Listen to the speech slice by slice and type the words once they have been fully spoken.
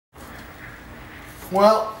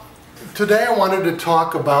Well, today I wanted to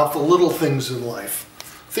talk about the little things in life.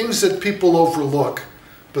 Things that people overlook,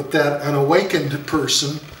 but that an awakened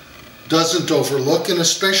person doesn't overlook, and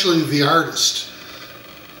especially the artist.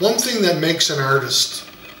 One thing that makes an artist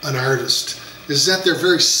is that they're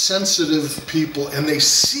very sensitive people and they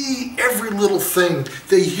see every little thing.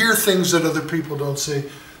 They hear things that other people don't see.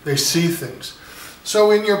 They see things.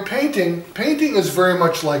 So in your painting is very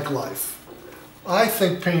much like life. I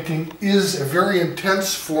think painting is a very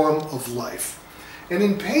intense form of life. And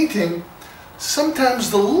in painting, sometimes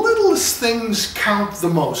the littlest things count the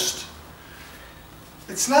most.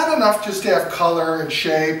 It's not enough just to have color and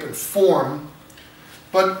shape and form,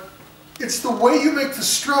 but it's the way you make the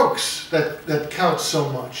strokes that counts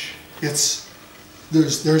so much. There's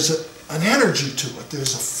an energy to it.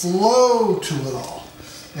 There's a flow to it all.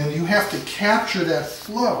 And you have to capture that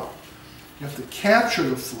flow. You have to capture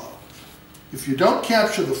the flow. If you don't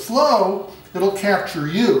capture the flow, it'll capture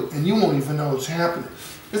you, and you won't even know it's happening.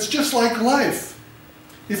 It's just like life.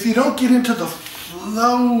 If you don't get into the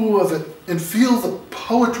flow of it and feel the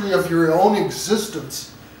poetry of your own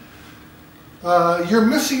existence, you're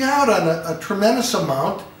missing out on a tremendous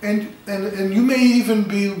amount, and you may even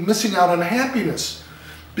be missing out on happiness,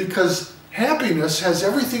 because happiness has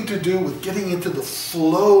everything to do with getting into the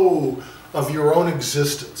flow of your own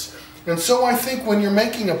existence. And so I think when you're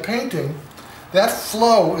making a painting, that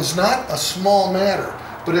flow is not a small matter,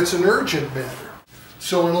 but it's an urgent matter.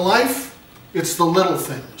 So in life, it's the little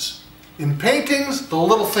things. In paintings, the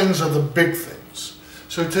little things are the big things.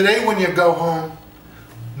 So today when you go home,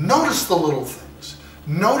 notice the little things.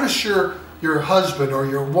 Notice your husband or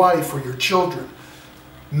your wife or your children.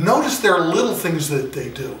 Notice their little things that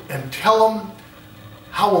they do and tell them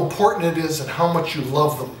how important it is and how much you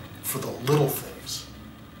love them for the little things.